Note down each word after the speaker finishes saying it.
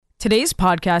Today's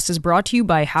podcast is brought to you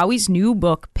by Howie's new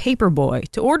book, Paperboy.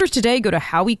 To order today, go to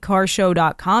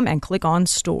howiecarshow.com and click on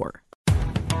store.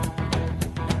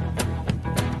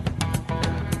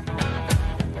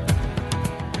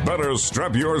 Better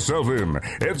strap yourself in.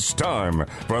 It's time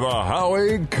for the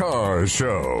Howie Carr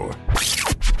Show.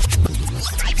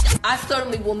 I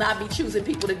certainly will not be choosing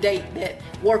people to date that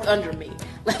work under me.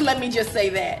 Let me just say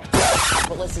that.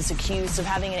 Willis is accused of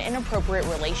having an inappropriate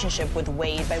relationship with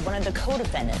Wade by one of the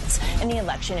co-defendants in the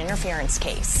election interference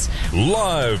case.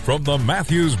 Live from the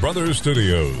Matthews Brothers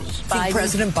Studios. I think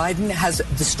President Biden has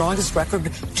the strongest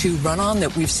record to run on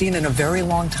that we've seen in a very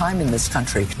long time in this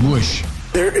country. Bush.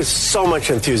 There is so much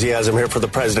enthusiasm here for the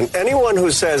president. Anyone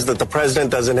who says that the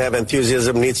president doesn't have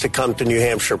enthusiasm needs to come to New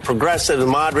Hampshire. Progressives,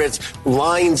 moderates,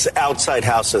 lines outside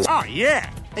houses. Oh,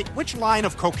 yeah. Hey, which line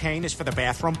of cocaine is for the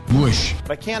bathroom? Bush.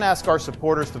 I can't ask our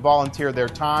supporters to volunteer their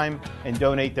time and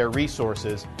donate their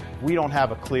resources if we don't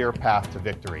have a clear path to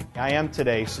victory. I am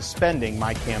today suspending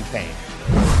my campaign.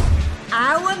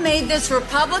 Iowa made this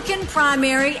Republican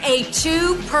primary a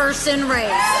two-person race.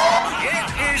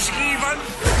 It is even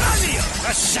funnier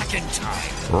the second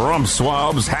time. Rump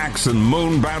swabs, hacks, and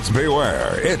moonbats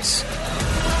beware. It's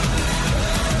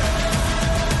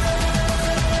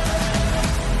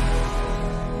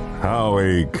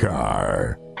Howie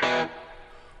Carr.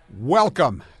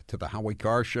 Welcome to the Howie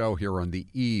Carr Show here on the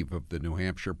eve of the New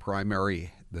Hampshire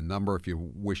primary. The number, if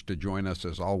you wish to join us,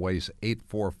 as always,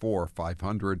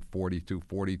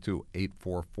 844-500-4242,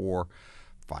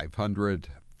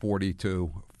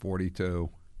 844-500-4242.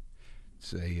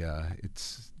 It's a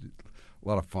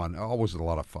lot of fun. Always a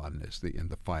lot of fun in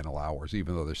the final hours,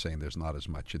 even though they're saying there's not as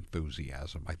much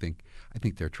enthusiasm. I think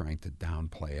they're trying to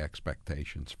downplay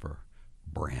expectations for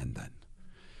Brandon.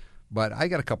 But I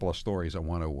got a couple of stories I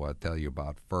want to tell you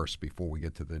about first before we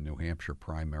get to the New Hampshire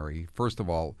primary. First of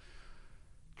all,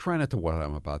 try not to what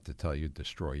I'm about to tell you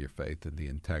destroy your faith in the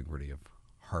integrity of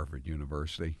Harvard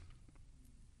University.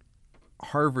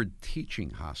 Harvard Teaching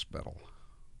Hospital,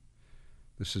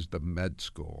 this is the med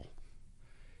school,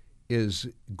 is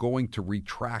going to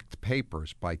retract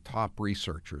papers by top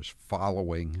researchers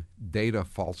following data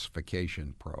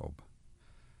falsification probe.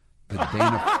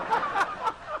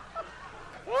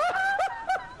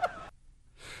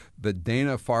 The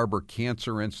Dana-Farber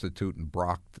Cancer Institute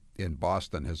in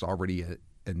Boston has already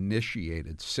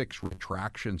initiated 6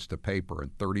 retractions to paper,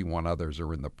 and 31 others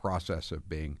are in the process of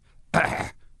being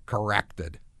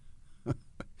corrected.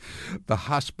 The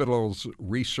hospital's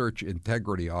research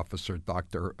integrity officer,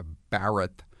 Dr.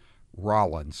 Barrett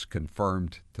Rollins,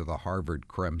 confirmed to the Harvard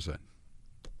Crimson.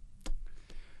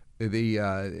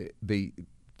 The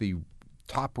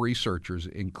top researchers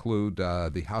include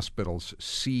the hospital's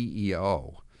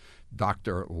CEO,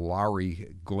 Dr.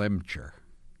 Laurie Glimcher.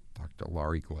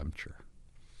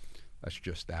 That's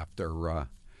just after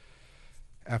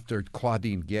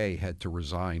Claudine Gay had to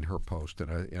resign her post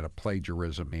in a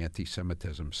plagiarism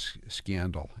anti-Semitism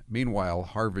scandal. Meanwhile,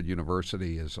 Harvard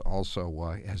University is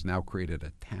also has now created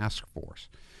a task force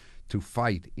to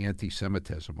fight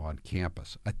anti-Semitism on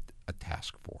campus. A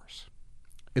task force.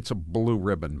 It's a blue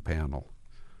ribbon panel,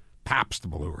 Pabst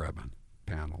Blue Ribbon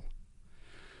panel.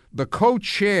 The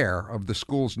co-chair of the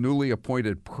school's newly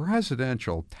appointed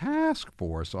presidential task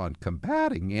force on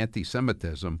combating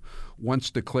anti-Semitism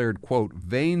once declared, quote,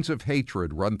 veins of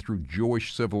hatred run through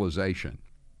Jewish civilization,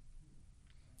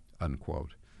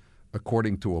 unquote,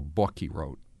 according to a book he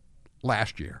wrote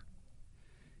last year.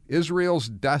 Israel's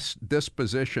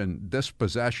dispossession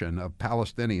of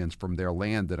Palestinians from their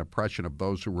land and oppression of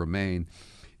those who remain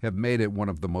have made it one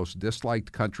of the most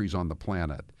disliked countries on the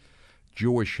planet.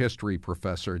 Jewish history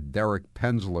professor Derek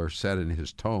Penzler said in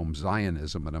his tome,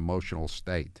 Zionism, an Emotional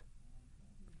State.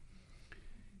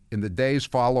 In the days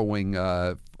following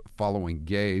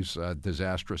Gay's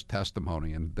disastrous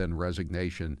testimony and then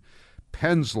resignation,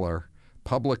 Penzler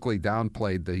publicly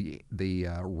downplayed the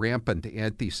rampant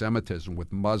anti-Semitism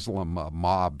with Muslim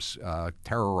mobs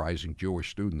terrorizing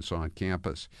Jewish students on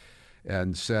campus,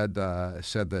 and said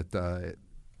that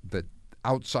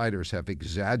outsiders have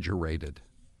exaggerated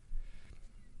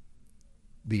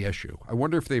the issue. I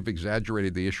wonder if they've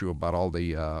exaggerated the issue about all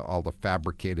the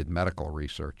fabricated medical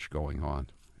research going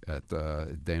on at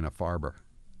Dana-Farber.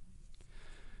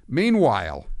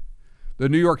 Meanwhile, the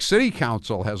New York City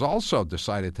Council has also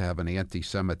decided to have an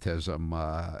anti-Semitism,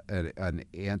 a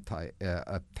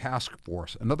task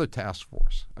force, another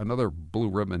blue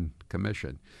ribbon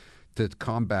commission to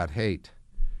combat hate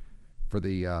for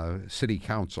the City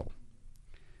Council.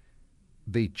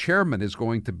 The chairman is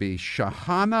going to be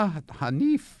Shahana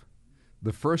Hanif,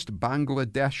 the first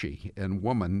Bangladeshi and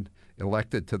woman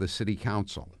elected to the City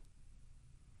Council.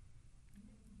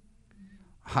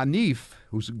 Hanif,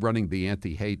 who's running the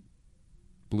anti-hate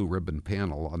blue ribbon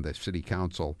panel on the city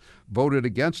council, voted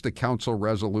against a council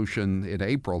resolution in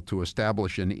April to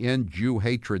establish an End Jew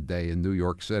Hatred Day in New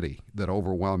York City that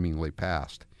overwhelmingly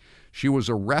passed. She was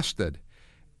arrested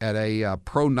at a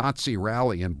pro-Nazi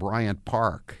rally in Bryant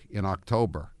Park in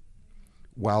October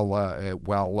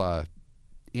while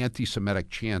anti-Semitic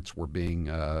chants were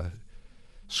being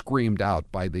screamed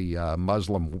out by the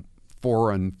Muslim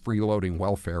foreign freeloading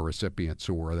welfare recipients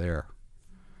who were there,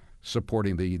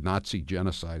 supporting the Nazi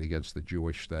genocide against the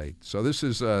Jewish state. So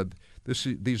these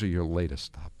are your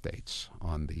latest updates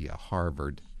on the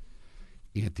Harvard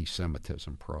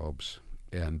anti-Semitism probes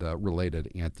and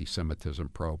related anti-Semitism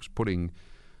probes.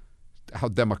 How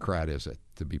Democrat is it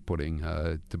to be putting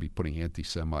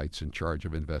anti-Semites in charge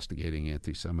of investigating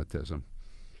anti-Semitism?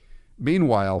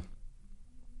 Meanwhile,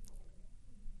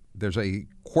 there's a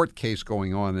court case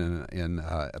going on in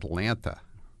Atlanta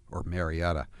or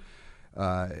Marietta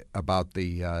about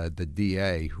the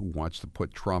DA who wants to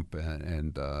put Trump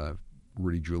and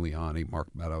Rudy Giuliani, Mark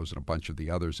Meadows, and a bunch of the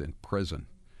others in prison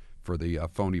for the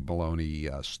phony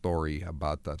baloney story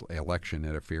about the election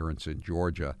interference in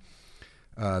Georgia.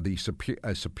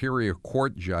 A Superior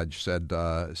Court judge said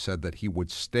that he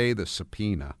would stay the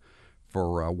subpoena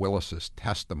for Willis's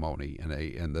testimony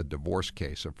in the divorce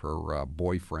case of her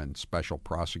boyfriend, special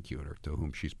prosecutor, to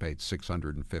whom she's paid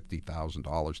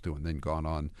 $650,000 to, and then gone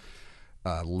on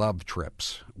love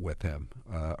trips with him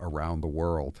around the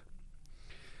world.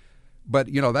 But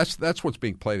that's what's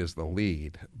being played as the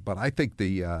lead. But I think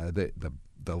the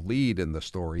lead in the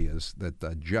story is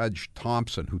that Judge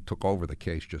Thompson, who took over the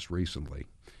case just recently,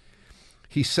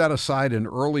 he set aside an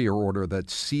earlier order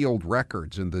that sealed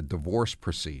records in the divorce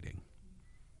proceeding.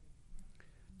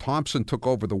 Thompson took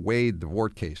over the Wade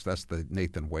divorce case. That's the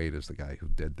Nathan Wade is the guy who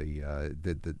did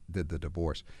the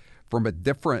divorce. From a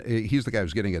different, he's the guy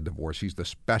who's getting a divorce. He's the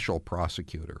special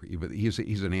prosecutor. He's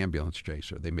an ambulance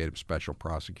chaser. They made him special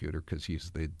prosecutor because he's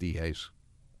the DA's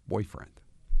boyfriend.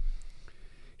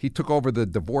 He took over the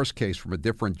divorce case from a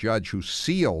different judge who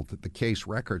sealed the case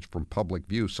records from public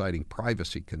view, citing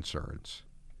privacy concerns.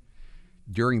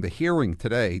 During the hearing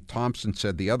today, Thompson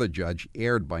said the other judge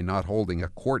erred by not holding a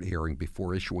court hearing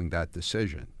before issuing that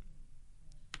decision.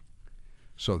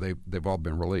 So they've all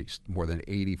been released. More than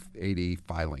 80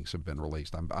 filings have been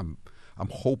released. I'm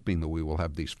hoping that we will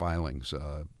have these filings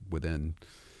within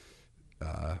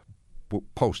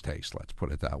post haste. Let's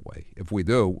put it that way. If we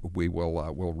do,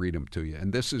 we'll read them to you.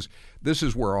 And this is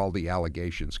where all the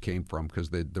allegations came from, because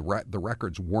the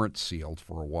records weren't sealed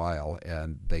for a while,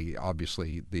 and they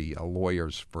obviously the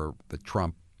lawyers for the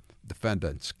Trump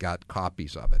defendants got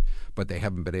copies of it, but they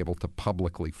haven't been able to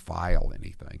publicly file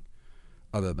anything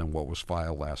other than what was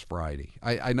filed last Friday.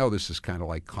 I know this is kind of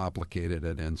like complicated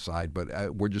and inside,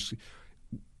 but we're just,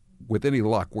 with any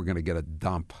luck, we're going to get a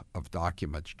dump of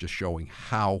documents just showing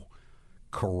how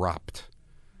corrupt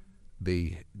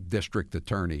the district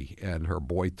attorney and her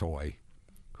boy toy,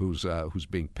 who's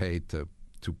being paid to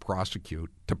persecute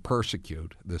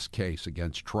this case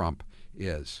against Trump,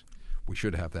 is. We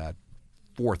should have that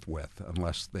forthwith,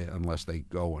 unless they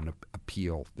go and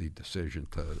appeal the decision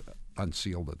to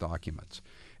unseal the documents.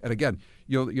 And again,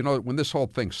 when this whole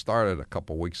thing started a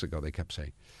couple weeks ago, they kept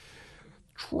saying,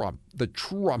 the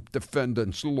Trump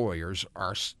defendants' lawyers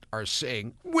are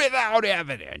saying without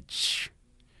evidence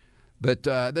that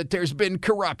there's been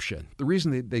corruption. The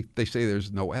reason they say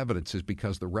there's no evidence is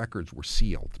because the records were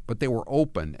sealed, but they were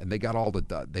open and they got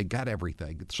they got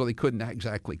everything, so they couldn't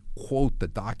exactly quote the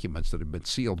documents that had been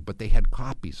sealed, but they had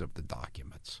copies of the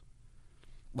documents.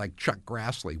 Like Chuck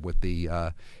Grassley with the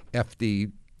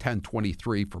FD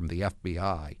 1023 from the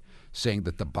FBI, saying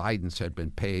that the Bidens had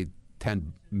been paid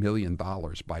 $10 million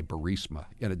by Burisma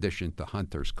in addition to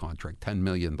Hunter's contract, $10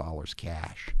 million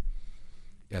cash.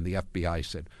 And the FBI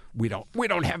said, we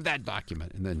don't have that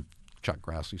document. And then Chuck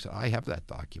Grassley said, I have that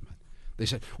document. They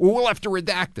said, well, we'll have to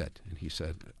redact it. And he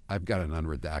said, I've got an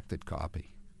unredacted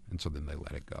copy. And so then they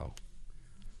let it go.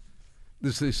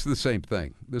 This is the same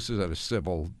thing. This is at a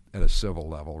civil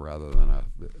level rather than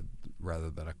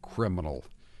a criminal,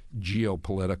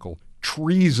 geopolitical,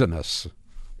 treasonous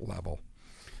level.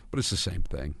 But it's the same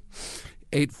thing.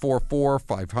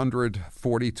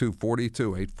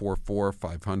 844-500-4242,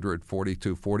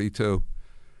 844-500-4242.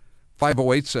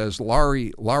 508 says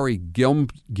Laurie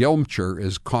Gilmcher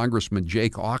is Congressman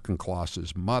Jake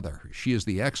Auchincloss's mother. She is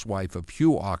the ex-wife of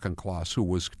Hugh Auchincloss, who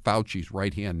was Fauci's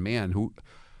right-hand man.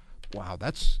 Wow,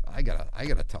 I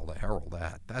gotta tell the Herald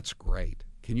that. That's great.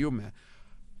 Can you imagine?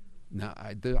 Now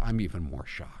I'm even more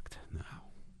shocked now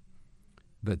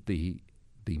that the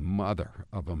mother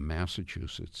of a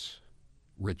Massachusetts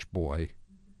rich boy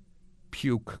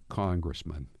puke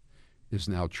congressman is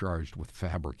now charged with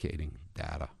fabricating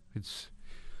data.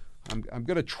 I'm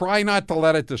going to try not to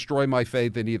let it destroy my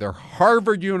faith in either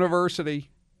Harvard University,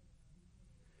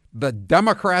 the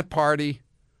Democrat Party,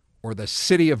 or the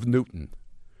city of Newton,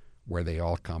 where they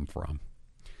all come from.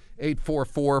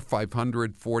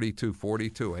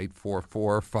 844-500-4242,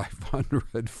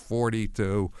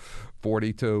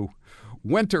 844-500-4242.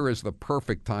 Winter is the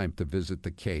perfect time to visit the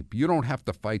Cape. You don't have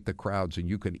to fight the crowds, and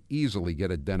you can easily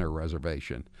get a dinner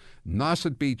reservation.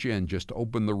 Nauset Beach Inn just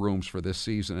opened the rooms for this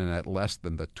season and at less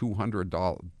than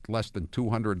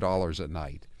 $200 a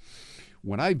night.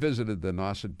 When I visited the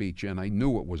Nauset Beach Inn, I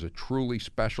knew it was a truly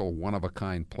special,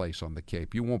 one-of-a-kind place on the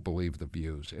Cape. You won't believe the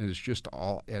views, and it's just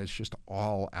all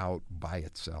out by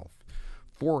itself.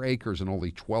 4 acres and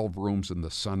only 12 rooms in the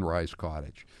Sunrise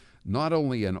Cottage. Not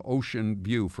only an ocean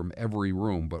view from every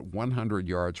room, but 100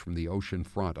 yards from the ocean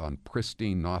front on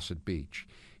pristine Nauset Beach.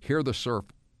 Hear the surf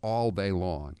all day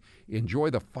long.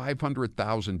 Enjoy the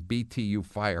 500,000 BTU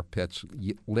fire pits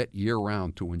lit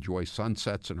year-round to enjoy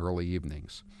sunsets and early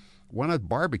evenings. Why not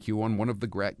barbecue on one of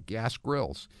the gas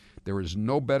grills? There is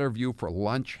no better view for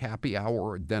lunch, happy hour,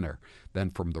 or dinner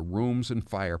than from the rooms and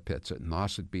fire pits at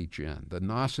Nauset Beach Inn. The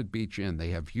Nauset Beach Inn, they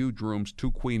have huge rooms,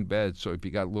 2 queen beds, so if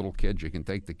you got little kids, you can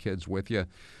take the kids with you.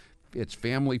 It's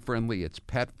family-friendly, it's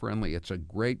pet-friendly, it's a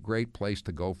great, great place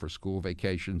to go for school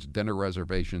vacations. Dinner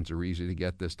reservations are easy to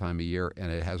get this time of year,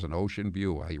 and it has an ocean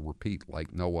view, I repeat,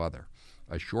 like no other.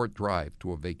 A short drive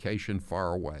to a vacation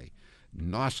far away.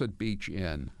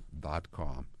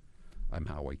 NausetBeachInn.com. I'm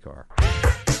Howie Carr.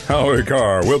 Howie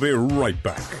Carr will be right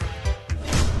back.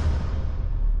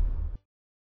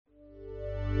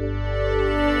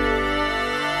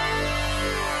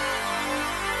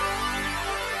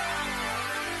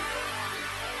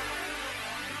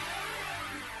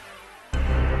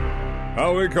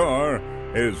 Howie Carr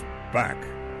is back.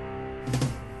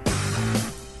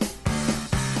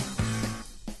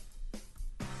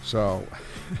 So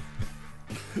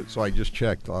I just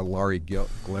checked. Laurie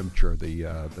Glimcher, the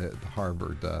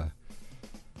Harvard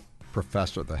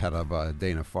professor, the head of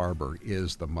Dana-Farber,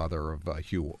 is the mother of not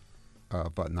Hugh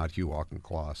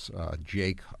Auchincloss,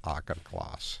 Jake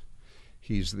Auchincloss.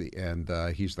 He's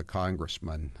the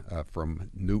congressman from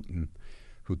Newton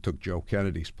who took Joe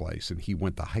Kennedy's place, and he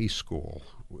went to the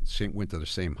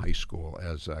same high school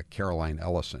as Caroline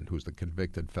Ellison, who's the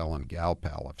convicted felon gal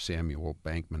pal of Samuel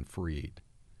Bankman-Fried.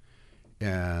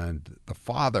 And the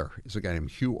father is a guy named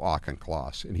Hugh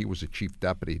Auchincloss, and he was a chief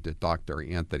deputy to Dr.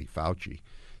 Anthony Fauci.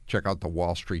 Check out the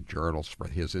Wall Street Journals for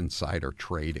his insider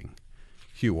trading.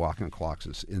 Hugh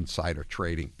Auchincloss's insider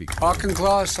trading.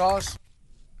 Auchincloss sauce?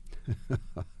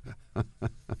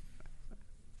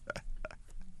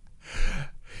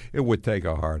 It would take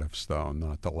a heart of stone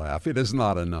not to laugh. It is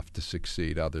not enough to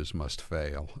succeed. Others must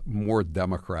fail. More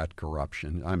Democrat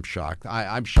corruption. I'm shocked.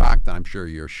 I'm shocked, and I'm sure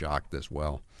you're shocked as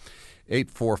well.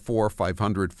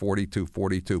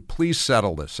 844-500-4242. Please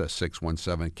settle this, says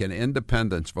 617. Can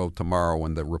independents vote tomorrow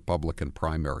in the Republican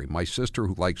primary? My sister,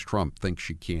 who likes Trump, thinks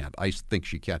she can't. I think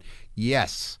she can.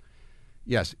 Yes.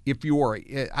 Yes. If you are,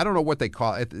 I don't know what they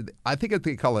call it. I think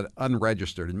they call it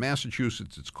unregistered. In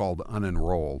Massachusetts, it's called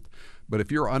unenrolled. But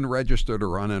if you're unregistered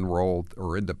or unenrolled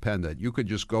or independent, you could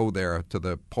just go there to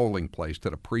the polling place, to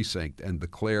the precinct, and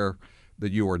declare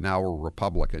that you are now a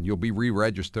Republican. You'll be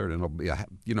re-registered, and it'll be,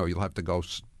 you'll have to go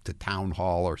to town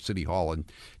hall or city hall and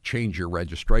change your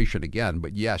registration again.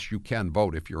 But yes, you can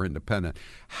vote if you're independent.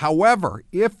 However,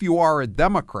 if you are a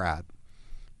Democrat,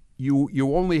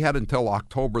 you only had until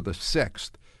October the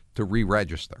 6th to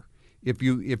re-register. If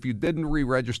you didn't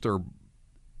re-register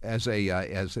as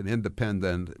an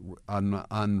independent,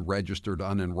 unregistered,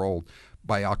 unenrolled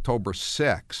by October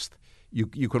 6th,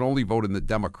 you could only vote in the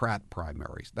Democrat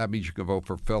primaries. That means you can vote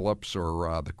for Phillips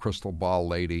or the Crystal Ball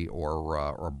lady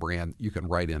or Brand. You can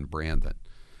write in Brandon.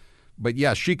 But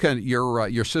yes, she can.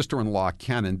 Your sister-in-law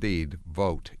can indeed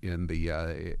vote in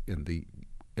the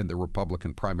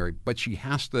Republican primary, but she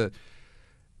has to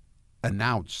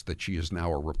announce that she is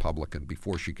now a Republican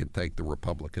before she can take the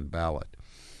Republican ballot.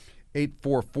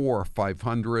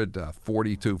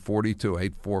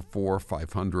 844-500-4242,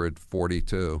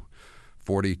 844-500-4242.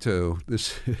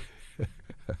 This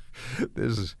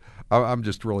is. I'm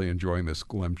just really enjoying this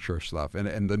Glimcher stuff,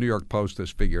 and the New York Post has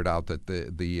figured out that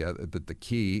the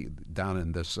key down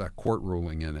in this court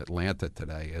ruling in Atlanta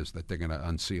today is that they're going to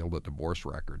unseal the divorce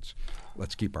records.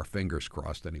 Let's keep our fingers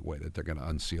crossed anyway that they're going to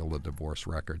unseal the divorce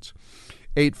records.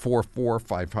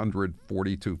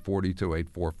 844-500-4242,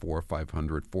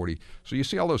 844-500-40. So you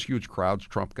see all those huge crowds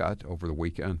Trump got over the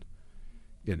weekend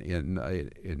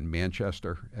in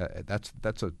Manchester.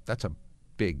 That's a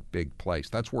big place.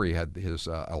 That's where he had his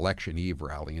election eve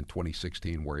rally in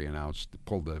 2016, where he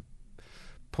pulled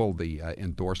the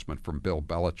endorsement from Bill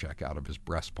Belichick out of his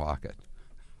breast pocket.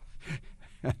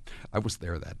 I was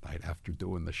there that night after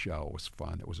doing the show. It was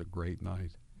fun. It was a great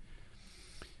night.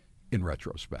 In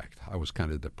retrospect, I was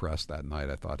kind of depressed that night.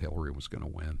 I thought Hillary was going to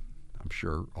win. I'm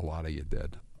sure a lot of you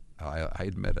did. I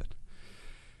admit it.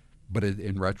 But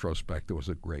in retrospect, it was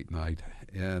a great night.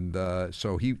 And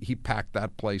so he packed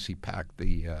that place. He packed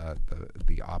the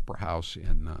Opera House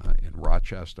in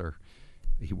Rochester.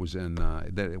 He was in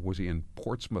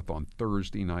Portsmouth on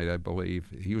Thursday night, I believe.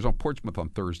 He was on Portsmouth on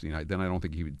Thursday night. Then I don't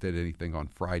think he did anything on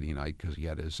Friday night because he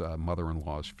had his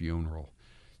mother-in-law's funeral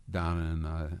down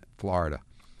in Florida.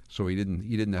 So he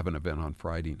didn't have an event on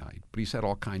Friday night. But he's had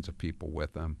all kinds of people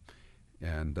with him,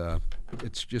 and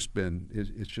it's just been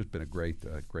a great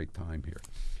time here.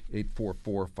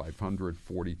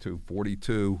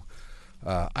 844-500-4242.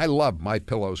 I love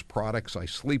MyPillow's products. I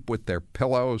sleep with their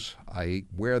pillows. I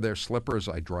wear their slippers.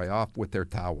 I dry off with their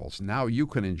towels. Now you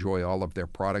can enjoy all of their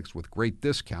products with great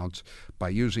discounts by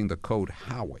using the code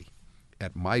Howie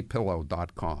at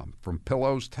MyPillow.com. From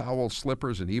pillows, towels,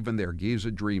 slippers, and even their Giza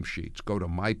Dream Sheets, go to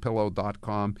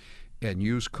MyPillow.com and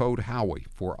use code Howie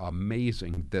for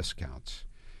amazing discounts.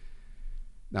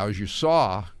 Now, as you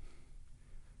saw,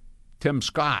 Tim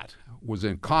Scott was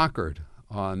in Concord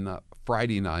on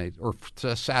Friday night, or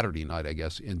Saturday night, I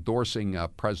guess, endorsing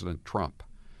President Trump.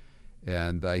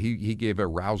 And he gave a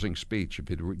rousing speech. If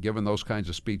he'd given those kinds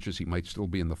of speeches, he might still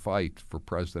be in the fight for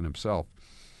president himself.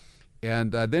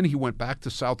 And then he went back to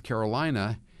South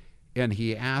Carolina, and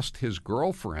he asked his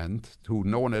girlfriend, who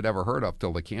no one had ever heard of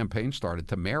till the campaign started,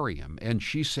 to marry him. And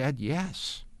she said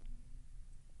yes.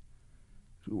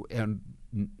 And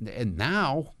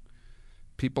now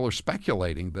people are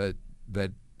speculating that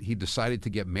he decided to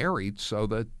get married so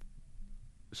that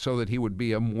he would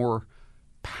be a more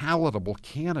palatable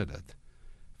candidate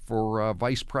for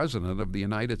vice president of the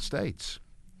United States.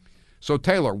 So,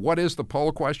 Taylor, what is the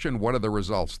poll question? What are the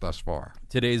results thus far?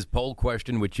 Today's poll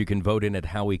question, which you can vote in at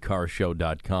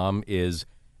HowieCarShow.com, is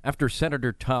after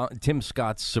Senator Tim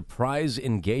Scott's surprise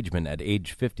engagement at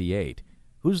age 58,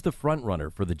 who's the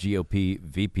frontrunner for the GOP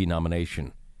VP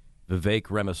nomination?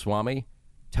 Vivek Ramaswamy,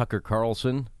 Tucker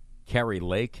Carlson, Carrie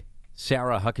Lake,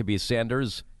 Sarah Huckabee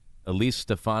Sanders, Elise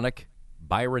Stefanik,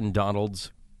 Byron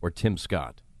Donalds, or Tim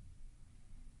Scott?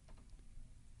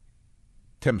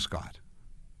 Tim Scott.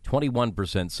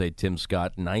 21% say Tim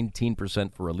Scott,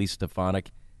 19% for Elise Stefanik,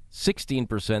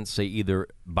 16% say either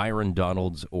Byron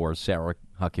Donalds or Sarah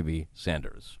Huckabee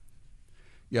Sanders.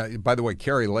 Yeah. By the way,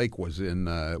 Carrie Lake was in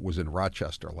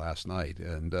Rochester last night,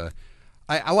 and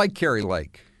I like Carrie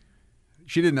Lake.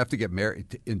 She didn't have to get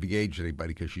married, engage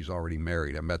anybody because she's already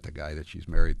married. I met the guy that she's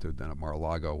married to down at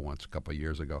Mar-a-Lago once a couple of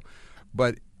years ago.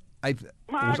 But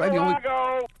was I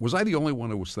the only one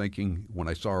who was thinking when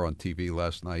I saw her on TV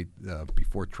last night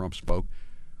before Trump spoke,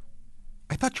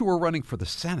 I thought you were running for the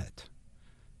Senate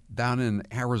down in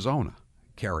Arizona,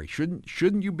 Carrie.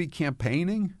 Shouldn't you be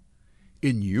campaigning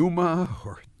in Yuma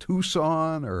or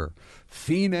Tucson or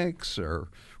Phoenix or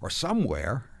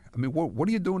somewhere? I mean, what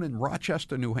are you doing in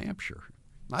Rochester, New Hampshire?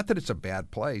 Not that it's a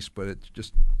bad place, but it's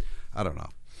just, I don't know.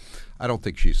 I don't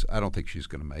think she's going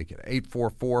to make it.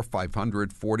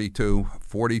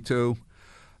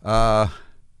 844-500-4242.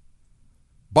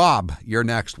 Bob, you're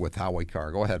next with Howie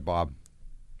Carr. Go ahead, Bob.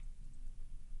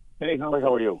 Hey, Howie,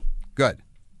 how are you? Good.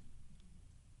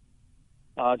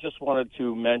 Just wanted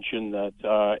to mention that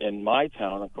in my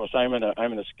town, of course, I'm an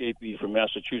escapee from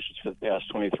Massachusetts for the past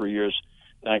 23 years,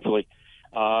 thankfully.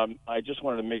 I just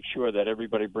wanted to make sure that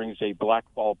everybody brings a black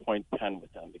ballpoint pen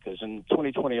with them, because in the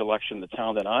 2020 election, the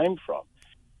town that I'm from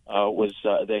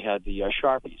they had the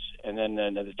Sharpies. And then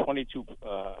in the 22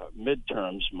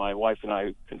 midterms, my wife and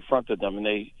I confronted them, and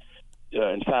they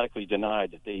emphatically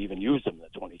denied that they even used them in the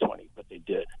 2020, but they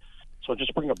did. So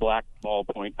just bring a black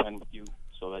ballpoint pen with you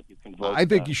so that you can vote. I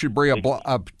think you should bring I have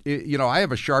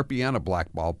a Sharpie and a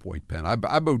black ballpoint pen.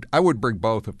 I would bring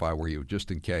both if I were you, just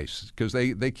in case, because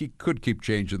they could keep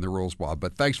changing the rules, Bob.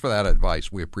 But thanks for that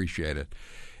advice. We appreciate it.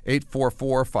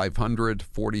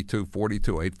 844-500-4242,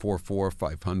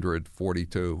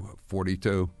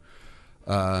 844-500-4242.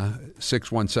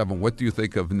 617, what do you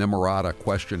think of Nimrata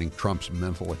questioning Trump's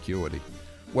mental acuity?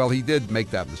 Well, he did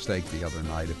make that mistake the other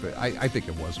night. I think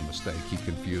it was a mistake. He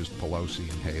confused Pelosi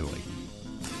and Haley.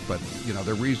 But,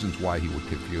 there are reasons why he would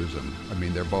confuse them. I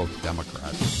mean, they're both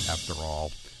Democrats, after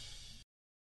all.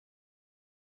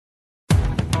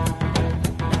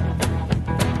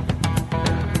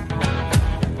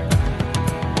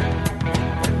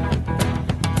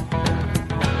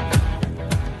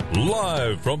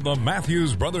 Live from the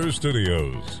Matthews Brothers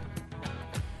Studios.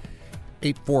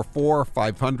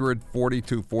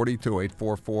 844-500-4242,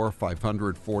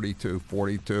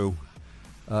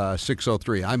 844-500-4242,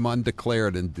 603. I'm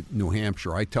undeclared in New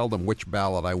Hampshire. I tell them which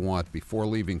ballot I want. Before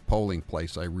leaving polling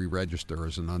place, I re-register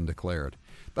as an undeclared.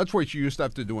 That's what you used to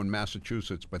have to do in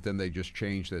Massachusetts, but then they just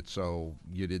changed it so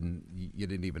you didn't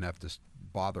even have to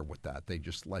bother with that. They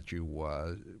just let you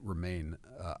remain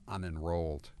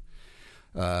unenrolled.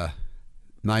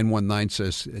 919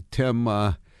 says,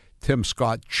 Tim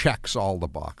Scott checks all the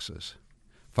boxes.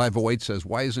 508 says,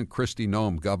 why isn't Kristi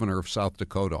Noem, governor of South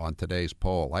Dakota, on today's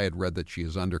poll? I had read that she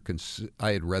is under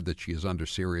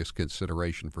serious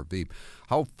consideration for Veep.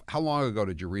 How long ago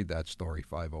did you read that story,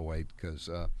 508? Because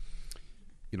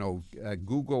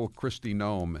Google Kristi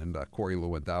Noem and Corey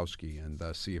Lewandowski and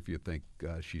see if you think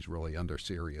she's really under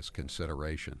serious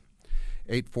consideration.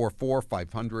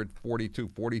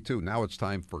 844-500-4242. Now it's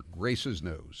time for Grace's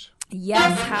News.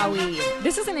 Yes, Howie.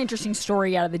 This is an interesting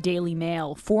story out of the Daily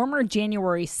Mail. Former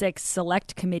January 6th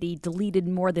Select Committee deleted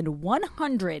more than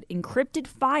 100 encrypted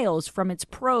files from its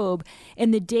probe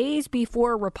in the days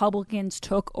before Republicans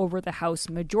took over the House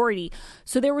majority.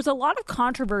 So there was a lot of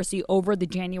controversy over the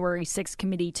January 6th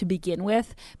Committee to begin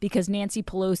with because Nancy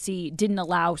Pelosi didn't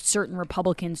allow certain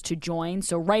Republicans to join.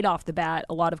 So right off the bat,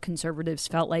 a lot of conservatives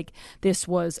felt like this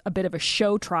was a bit of a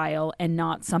show trial and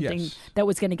not something that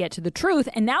was going to get to the truth.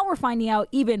 And now we're finding out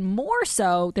even more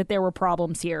so that there were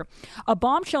problems here. A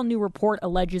bombshell new report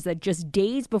alleges that just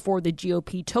days before the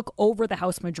GOP took over the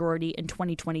House majority in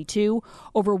 2022,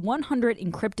 over 100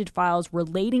 encrypted files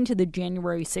relating to the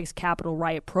January 6th Capitol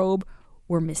riot probe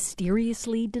were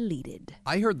mysteriously deleted.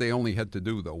 I heard they only had to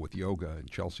do, though, with yoga and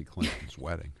Chelsea Clinton's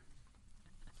wedding.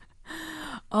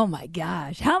 Oh, my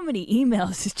gosh. How many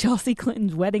emails does Chelsea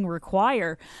Clinton's wedding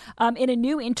require? In a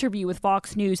new interview with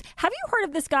Fox News, have you heard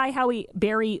of this guy, Howie,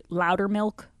 Barry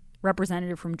Loudermilk,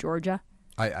 representative from Georgia?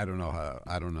 I don't know how.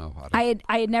 I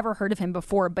had never heard of him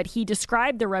before, but he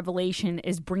described the revelation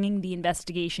as bringing the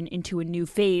investigation into a new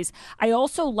phase. I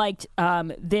also liked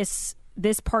this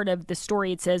part of the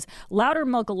story. It says,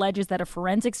 Loudermilk alleges that a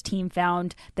forensics team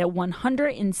found that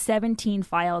 117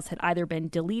 files had either been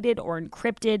deleted or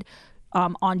encrypted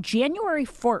on January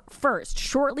 1st,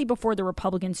 shortly before the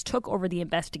Republicans took over the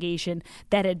investigation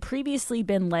that had previously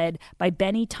been led by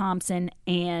Benny Thompson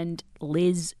and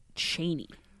Liz Cheney.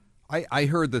 I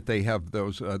heard that they have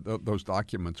those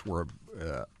documents were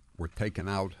taken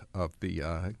out of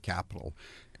the Capitol,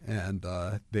 and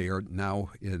they are now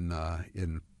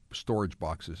in storage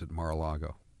boxes at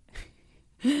Mar-a-Lago.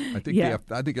 I think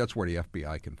that's where the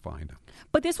FBI can find them.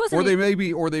 But this was, or they may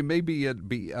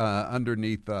be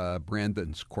underneath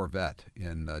Brandon's Corvette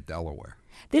in Delaware.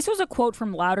 This was a quote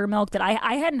from Loudermilk that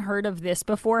I hadn't heard of this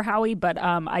before, Howie, but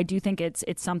I do think it's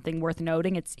something worth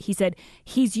noting. He said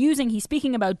he's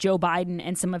speaking about Joe Biden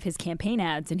and some of his campaign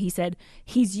ads, and he said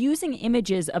he's using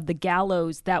images of the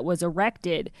gallows that was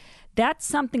erected. That's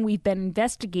something we've been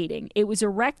investigating. It was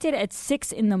erected at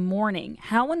 6 a.m.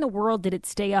 How in the world did it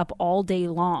stay up all day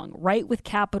long, right with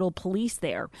Capitol Police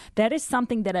there? That is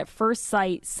something that at first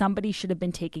sight somebody should have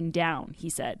been taking down, he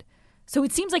said. So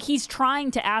it seems like he's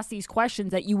trying to ask these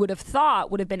questions that you would have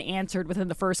thought would have been answered within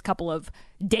the first couple of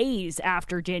days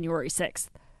after January 6th.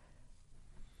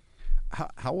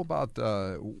 How about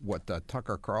what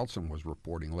Tucker Carlson was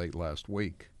reporting late last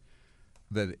week?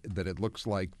 That it looks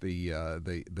like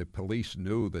the police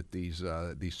knew that these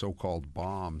so-called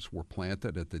bombs were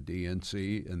planted at the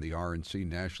DNC and the RNC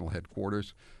national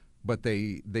headquarters, but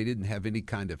they didn't have any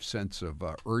kind of sense of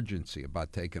urgency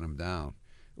about taking them down.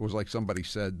 It was like somebody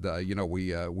said,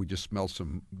 we just smell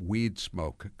some weed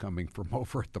smoke coming from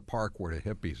over at the park where the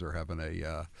hippies are having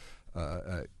a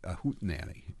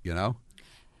hootenanny,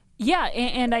 Yeah,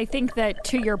 and I think that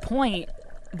to your point,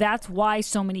 that's why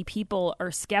so many people are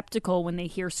skeptical when they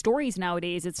hear stories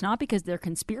nowadays. It's not because they're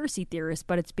conspiracy theorists,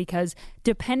 but it's because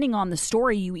depending on the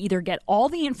story, you either get all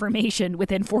the information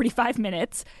within 45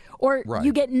 minutes or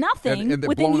you get nothing and they're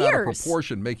within blown years. Out of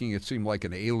proportion, making it seem like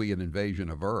an alien invasion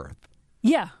of Earth.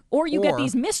 Yeah, or you get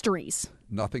these mysteries.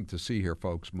 Nothing to see here,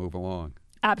 folks. Move along.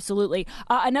 Absolutely.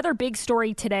 Another big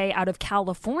story today out of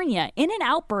California.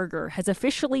 In-N-Out Burger has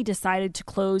officially decided to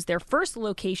close their first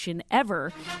location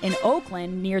ever in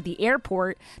Oakland near the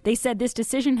airport. They said this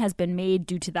decision has been made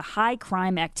due to the high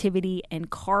crime activity and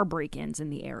car break-ins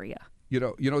in the area. You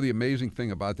know the amazing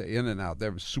thing about the In-N-Out,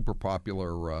 they're a super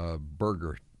popular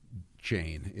burger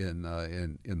chain in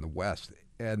the West,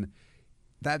 and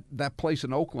that place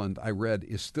in Oakland, I read,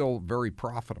 is still very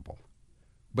profitable.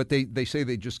 But they say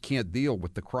they just can't deal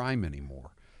with the crime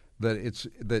anymore.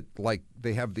 that like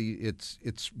they have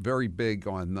it's very big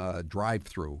on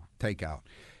drive-through takeout.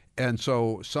 And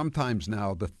so sometimes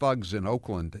now the thugs in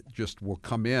Oakland just will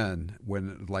come in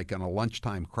when, like in a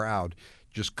lunchtime crowd,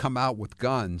 just come out with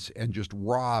guns and just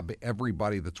rob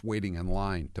everybody that's waiting in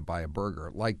line to buy a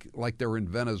burger, like they're in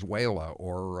Venezuela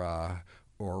or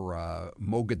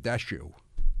Mogadishu.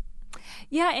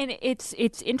 Yeah, and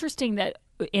it's interesting that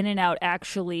In-N-Out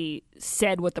actually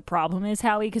said what the problem is,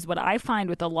 Howie, because what I find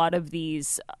with a lot of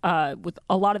these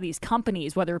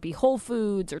companies, whether it be Whole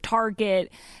Foods or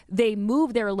Target, they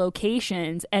move their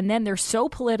locations and then they're so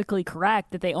politically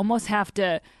correct that they almost have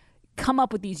to come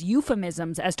up with these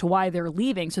euphemisms as to why they're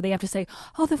leaving. So they have to say,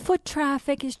 oh, the foot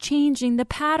traffic is changing, the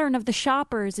pattern of the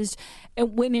shoppers is,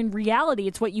 when in reality,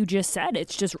 it's what you just said.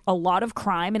 It's just a lot of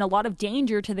crime and a lot of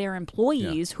danger to their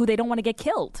employees who they don't want to get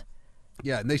killed.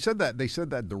 Yeah, and they said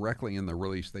that directly in the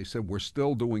release. They said, we're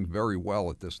still doing very well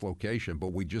at this location,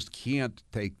 but we just can't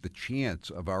take the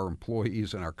chance of our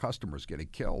employees and our customers getting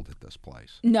killed at this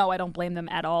place. No, I don't blame them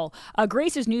at all.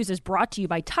 Grace's News is brought to you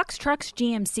by Tux Trucks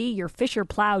GMC, your Fisher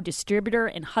Plow distributor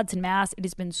in Hudson, Mass. It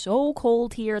has been so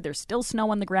cold here. There's still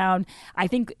snow on the ground. I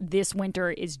think this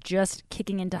winter is just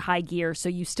kicking into high gear, so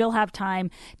you still have time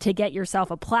to get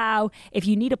yourself a plow. If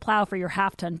you need a plow for your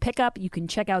half-ton pickup, you can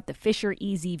check out the Fisher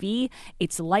EZV.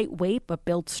 It's lightweight but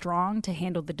built strong to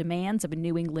handle the demands of a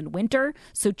New England winter.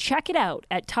 So check it out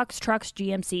at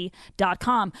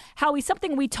tuxtrucksgmc.com. Howie,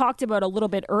 something we talked about a little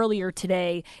bit earlier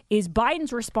today is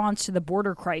Biden's response to the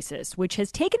border crisis, which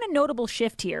has taken a notable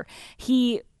shift here.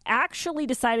 He actually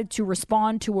decided to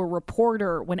respond to a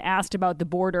reporter when asked about the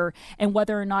border and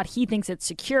whether or not he thinks it's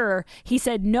secure. He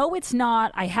said, no, it's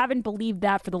not. I haven't believed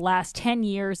that for the last 10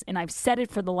 years, and I've said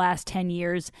it for the last 10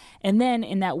 years. And then,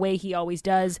 in that way he always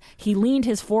does, he leaned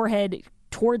his forehead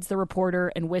towards the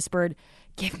reporter and whispered,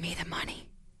 give me the money.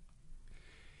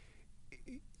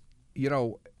 You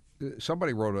know,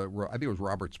 somebody wrote I think it was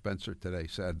Robert Spencer today,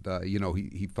 said,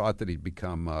 he thought that he'd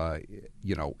become,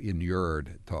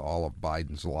 inured to all of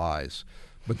Biden's lies.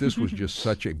 But this was just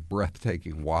such a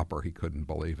breathtaking whopper, he couldn't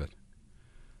believe it.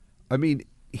 I mean,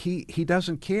 he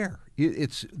doesn't care.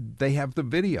 They have the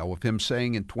video of him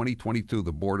saying in 2022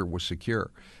 the border was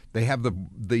secure. They have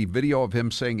the video of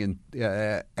him saying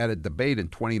at a debate in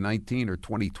 2019 or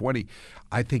 2020,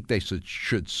 I think they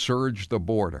should surge the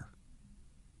border.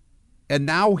 And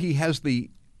now he has the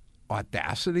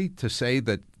audacity to say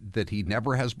that he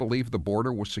never has believed the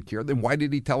border was secure. Then why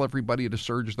did he tell everybody to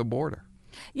surge the border?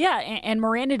 Yeah, and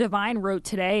Miranda Devine wrote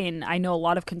today, and I know a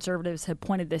lot of conservatives have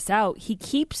pointed this out, he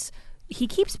keeps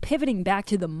pivoting back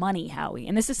to the money, Howie.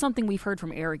 And this is something we've heard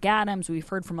from Eric Adams, we've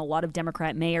heard from a lot of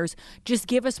Democrat mayors. Just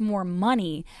give us more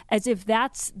money, as if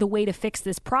that's the way to fix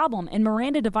this problem. And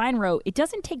Miranda Devine wrote, it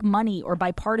doesn't take money or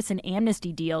bipartisan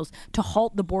amnesty deals to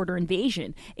halt the border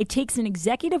invasion. It takes an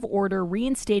executive order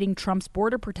reinstating Trump's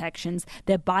border protections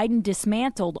that Biden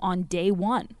dismantled on day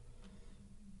one.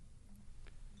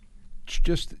 It's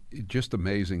just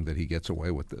amazing that he gets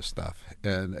away with this stuff.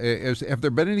 And have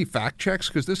there been any fact checks?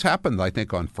 Because this happened, I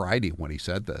think, on Friday when he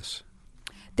said this.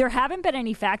 There haven't been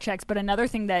any fact checks, but another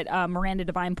thing that Miranda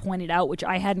Devine pointed out, which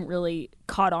I hadn't really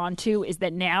caught on to, is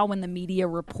that now when the media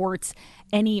reports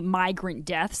any migrant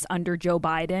deaths under Joe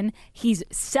Biden, he's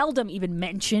seldom even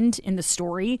mentioned in the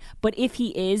story. But if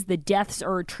he is, the deaths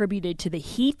are attributed to the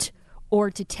heat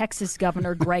or to Texas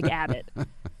Governor Greg Abbott.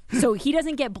 So he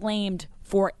doesn't get blamed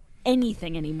for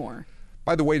anything anymore.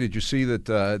 By the way, did you see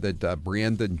that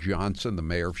Brandon Johnson, the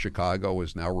mayor of Chicago,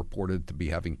 is now reported to be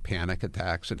having panic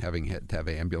attacks and having to have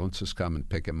ambulances come and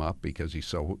pick him up because he's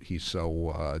so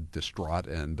distraught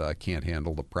and can't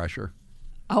handle the pressure?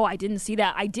 Oh, I didn't see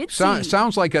that. I did see.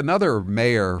 Sounds like another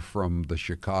mayor from the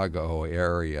Chicago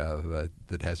area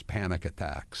that has panic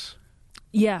attacks.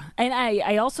 Yeah, and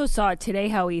I also saw today,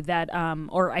 Howie, that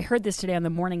or I heard this today on the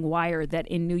Morning Wire, that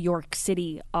in New York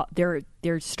City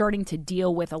they're starting to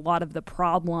deal with a lot of the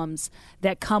problems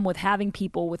that come with having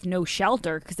people with no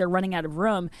shelter because they're running out of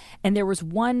room. And there was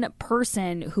one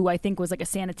person who I think was like a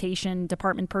sanitation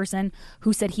department person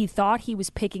who said he thought he was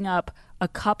picking up a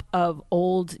cup of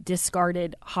old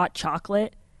discarded hot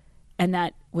chocolate, and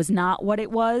that was not what it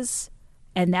was.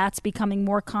 And that's becoming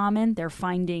more common. They're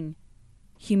finding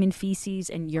human feces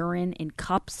and urine in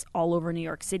cups all over New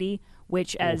York City,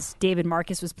 which, as David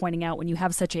Marcus was pointing out, when you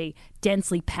have such a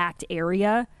densely packed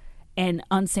area and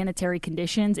unsanitary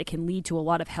conditions, it can lead to a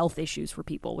lot of health issues for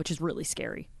people, which is really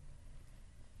scary.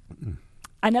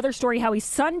 Another story, Howie,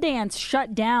 Sundance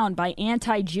shut down by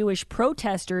anti-Jewish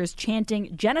protesters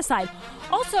chanting genocide.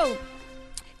 Also,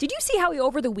 did you see, Howie,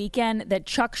 over the weekend that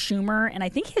Chuck Schumer and I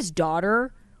think his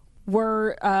daughter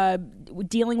were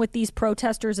dealing with these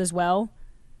protesters as well?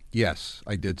 Yes,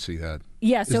 I did see that.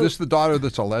 Yeah. Is this the daughter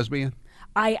that's a lesbian?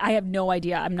 I have no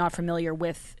idea. I'm not familiar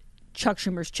with Chuck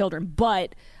Schumer's children,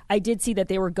 but I did see that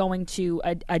they were going to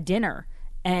a dinner,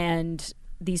 and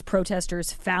these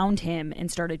protesters found him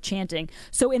and started chanting.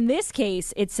 So in this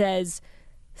case, it says,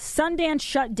 Sundance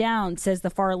shut down, says the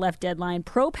far left deadline.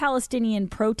 Pro-Palestinian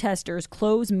protesters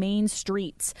close main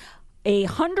streets.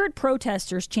 100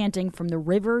 protesters chanting from the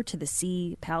river to the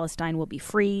sea, Palestine will be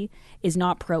free, is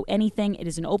not pro-anything. It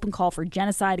is an open call for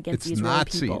genocide against the Israeli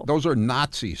people. Those are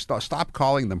Nazis. Stop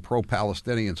calling them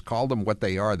pro-Palestinians. Call them what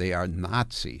they are. They are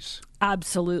Nazis.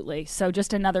 Absolutely. So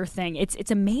just another thing.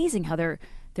 It's amazing how they're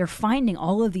finding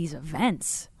all of these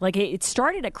events. Like it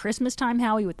started at Christmas time,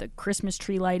 Howie, with the Christmas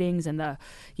tree lightings and the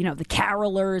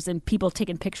carolers and people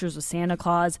taking pictures with Santa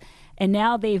Claus. And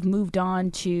now they've moved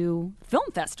on to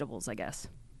film festivals, I guess.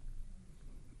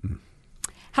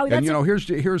 Howie, and here's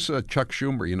Chuck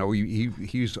Schumer.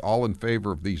 He's all in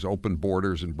favor of these open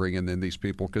borders and bringing in these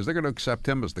people because they're going to accept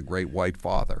him as the great white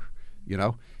father.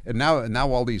 And now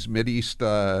all these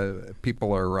Mideast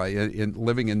people are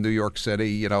living in New York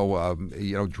City.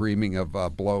 Dreaming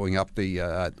of blowing up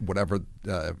the whatever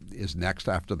is next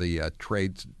after the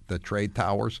trade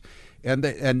towers,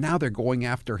 and now they're going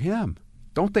after him.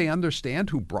 Don't they understand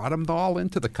who brought them all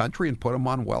into the country and put them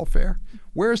on welfare?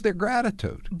 Where's their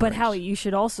gratitude? But Howie, you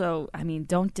should also,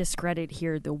 don't discredit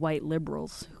here the white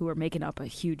liberals who are making up a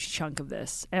huge chunk of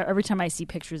this. Every time I see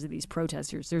pictures of these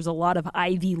protesters, there's a lot of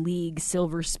Ivy League,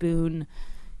 Silver Spoon,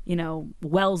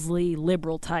 Wellesley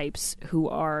liberal types who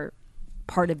are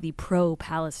part of the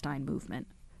pro-Palestine movement.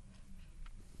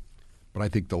 But I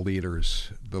think the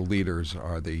leaders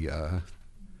are the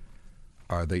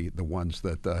ones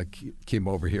that came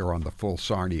over here on the full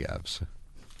Sarnievs.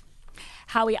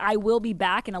 Howie, I will be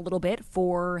back in a little bit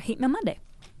for Hate Mail Monday.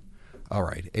 All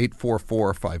right,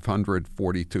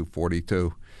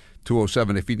 844-500-4242,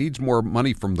 207. If he needs more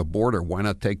money from the border, why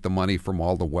not take the money from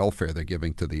all the welfare they're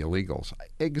giving to the illegals?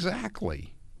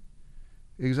 Exactly.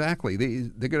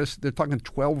 They're talking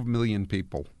 12 million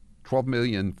people, 12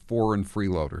 million foreign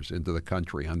freeloaders into the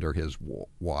country under his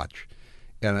watch,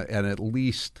 and at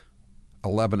least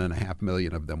 11.5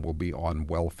 million of them will be on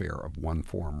welfare of one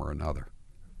form or another.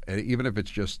 And even if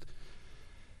it's just,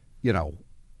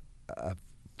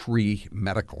 free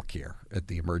medical care at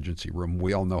the emergency room.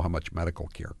 We all know how much medical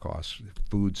care costs.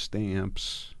 Food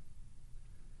stamps,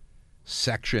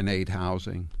 Section 8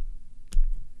 housing,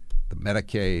 the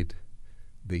Medicaid,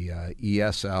 the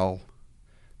ESL,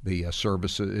 the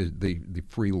services, the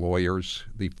free lawyers,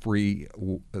 the free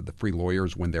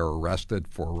lawyers when they're arrested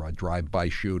for drive-by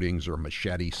shootings or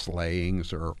machete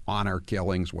slayings or honor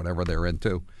killings, whatever they're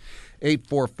into.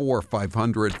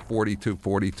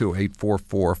 844-500-4242,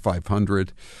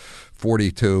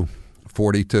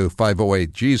 844-500-4242,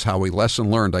 508. Geez, Howie,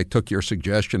 lesson learned. I took your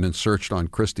suggestion and searched on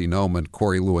Kristi Noem and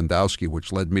Corey Lewandowski,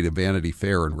 which led me to Vanity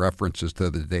Fair and references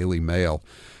to the Daily Mail.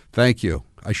 Thank you.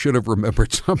 I should have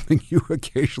remembered something you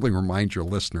occasionally remind your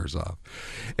listeners of.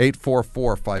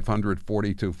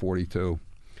 844-500-4242.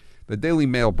 The Daily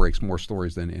Mail breaks more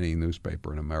stories than any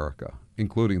newspaper in America,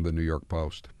 including the New York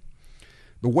Post.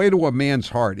 The way to a man's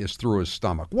heart is through his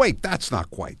stomach. Wait, that's not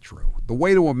quite true. The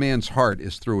way to a man's heart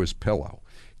is through his pillow.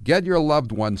 Get your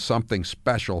loved one something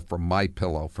special from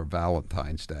MyPillow for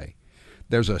Valentine's Day.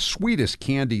 There's a sweetest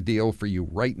candy deal for you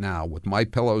right now with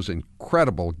MyPillow's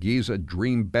incredible Giza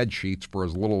Dream bed sheets for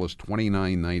as little as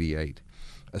 $29.98.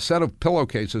 A set of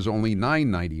pillowcases only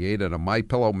 $9.98 and a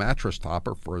MyPillow mattress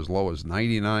topper for as low as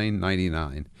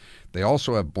 $99.99. They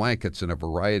also have blankets in a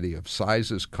variety of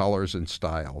sizes, colors, and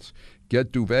styles.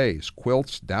 Get duvets,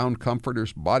 quilts, down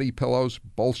comforters, body pillows,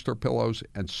 bolster pillows,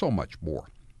 and so much more.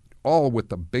 All with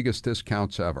the biggest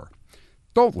discounts ever.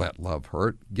 Don't let love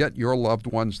hurt. Get your loved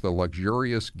ones the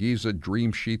luxurious Giza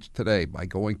Dream Sheets today by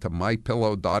going to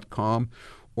MyPillow.com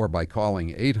or by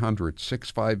calling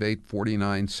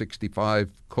 800-658-4965,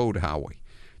 code Howie.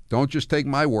 Don't just take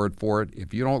my word for it.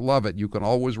 If you don't love it, you can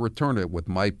always return it with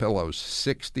MyPillow's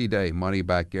 60-day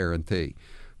money-back guarantee.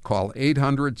 Call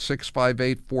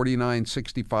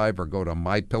 800-658-4965 or go to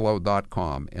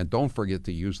MyPillow.com. And don't forget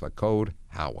to use the code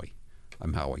Howie.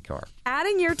 I'm Howie Carr.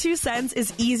 Adding your 2 cents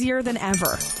is easier than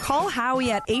ever. Call Howie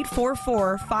at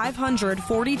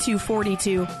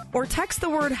 844-500-4242 or text the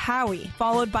word Howie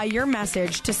followed by your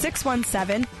message to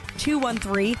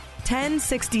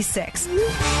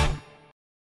 617-213-1066.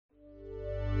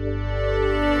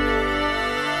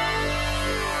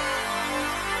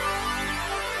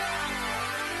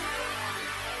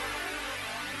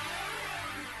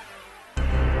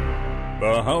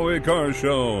 The Howie Carr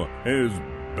Show is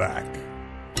back.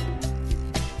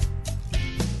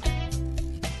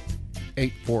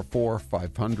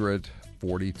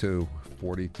 844-500-4242.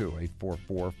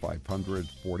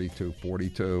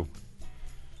 844-500-4242.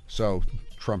 So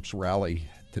Trump's rally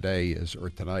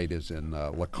tonight is in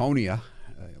Laconia,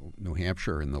 New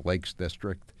Hampshire, in the Lakes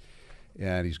District.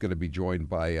 And he's going to be joined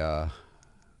by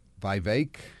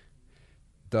Vivek,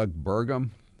 Doug Burgum,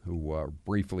 who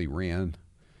briefly ran.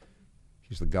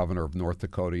 He's the governor of North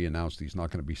Dakota. He announced he's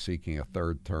not going to be seeking a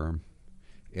third term.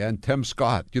 And Tim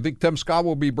Scott. Do you think Tim Scott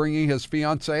will be bringing his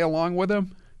fiancée along with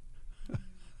him?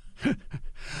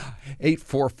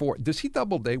 844. Does he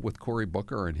double date with Cory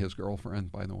Booker and his girlfriend,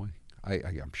 by the way?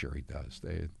 I'm sure he does.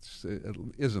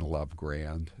 Isn't love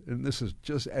grand? And this is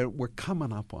just, we're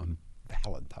coming up on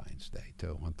Valentine's Day,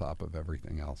 too, on top of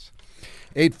everything else.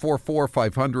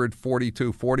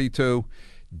 844-500-4242.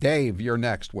 Dave, you're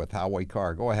next with Howie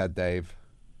Carr. Go ahead, Dave.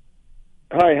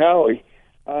 Hi, Howie.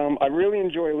 I really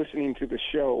enjoy listening to the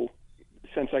show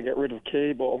since I got rid of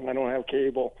cable. I don't have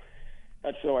cable.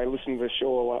 That's so I listen to the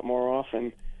show a lot more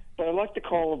often. But I'd like to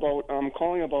call about, I'm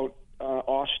calling about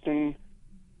Austin,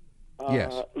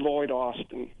 yes. Lloyd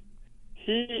Austin.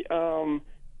 He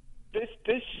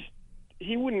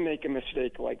wouldn't make a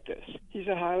mistake like this. He's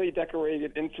a highly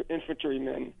decorated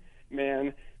infantryman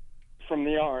from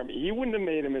the Army. He wouldn't have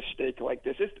made a mistake like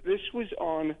this. This was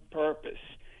on purpose.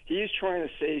 He is trying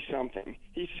to say something.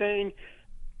 He's saying,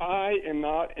 I am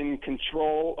not in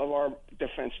control of our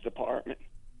Defense Department.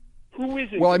 Who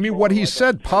is in Well, I mean, what he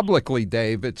said Defense? publicly,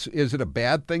 Dave, is it a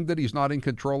bad thing that he's not in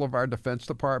control of our Defense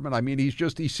Department? I mean, he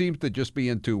seems to just be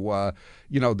into,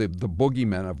 the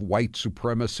boogeyman of white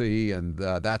supremacy and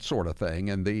that sort of thing,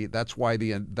 and that's why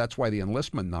the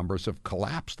enlistment numbers have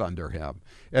collapsed under him.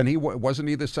 And he wasn't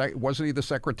he the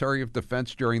Secretary of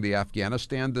Defense during the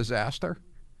Afghanistan disaster?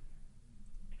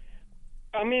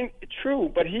 I mean, true,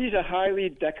 but he's a highly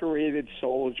decorated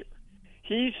soldier.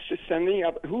 He's sending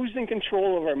up. Who's in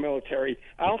control of our military?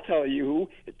 I'll tell you who.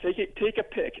 Take a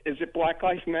pick. Is it Black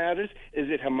Lives Matters? Is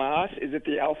it Hamas? Is it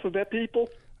the Alphabet people?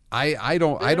 I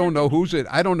don't know who's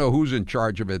in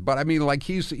charge of it, but I mean, like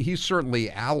he's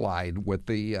certainly allied with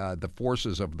the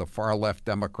forces of the far left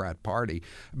Democrat Party.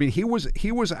 I mean, he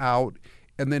was out,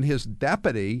 and then his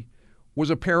deputy was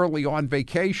apparently on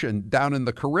vacation down in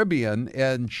the Caribbean,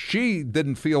 and she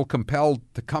didn't feel compelled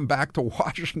to come back to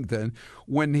Washington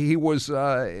when he was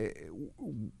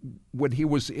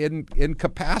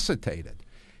incapacitated.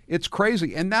 It's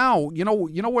crazy. And now, you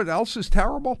know what else is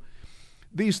terrible?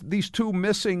 These two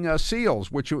missing SEALs,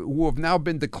 who have now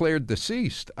been declared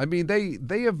deceased. I mean,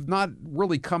 they have not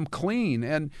really come clean.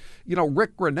 And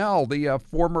Rick Grenell, the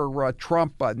former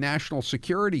Trump national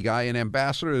security guy and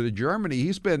ambassador to Germany,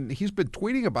 he's been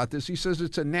tweeting about this. He says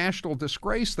it's a national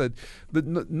disgrace that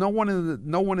no one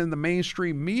in the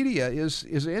mainstream media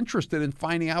is interested in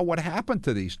finding out what happened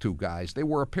to these two guys. They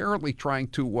were apparently trying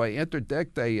to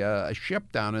interdict a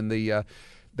ship down in the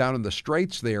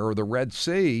Straits there, or the Red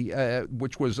Sea,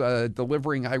 which was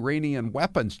delivering Iranian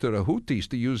weapons to the Houthis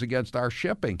to use against our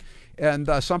shipping, and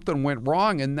something went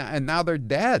wrong, and now they're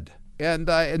dead, and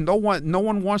no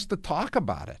one wants to talk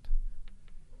about it.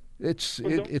 It's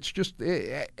just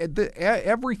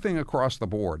everything across the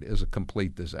board is a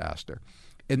complete disaster,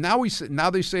 and now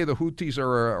they say the Houthis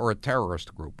are a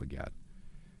terrorist group again.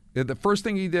 The first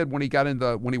thing he did when he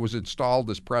was installed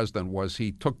as president was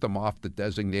he took them off the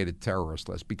designated terrorist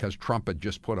list because Trump had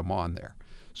just put them on there.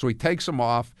 So he takes them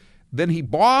off. Then he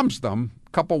bombs them a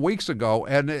couple weeks ago,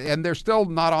 and they're still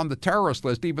not on the terrorist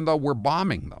list, even though we're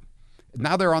bombing them.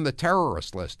 Now they're on the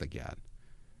terrorist list again.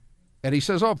 And he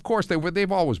says, oh, of course,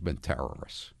 they've always been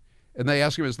terrorists. And they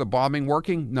ask him, is the bombing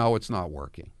working? No, it's not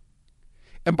working.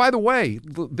 And by the way,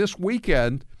 this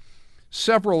weekend,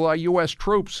 several U.S.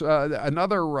 troops,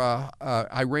 another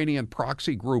Iranian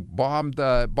proxy group, bombed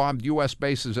U.S.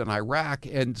 bases in Iraq,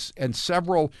 and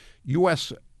several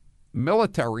U.S.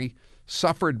 military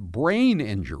suffered brain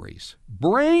injuries.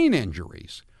 Brain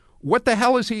injuries. What the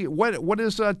hell is what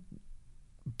is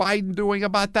Biden doing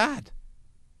about that?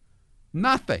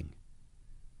 Nothing.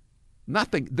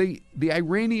 Nothing. The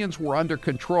Iranians were under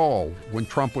control when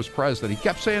Trump was president. He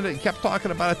kept saying it. He kept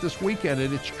talking about it this weekend,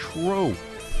 and it's true.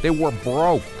 They were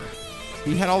broke.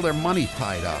 He had all their money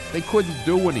tied up. They couldn't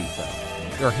do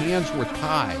anything. Their hands were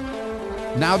tied.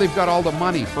 Now they've got all the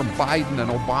money from Biden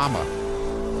and Obama,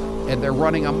 and they're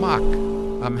running amok.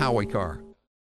 I'm Howie Carr.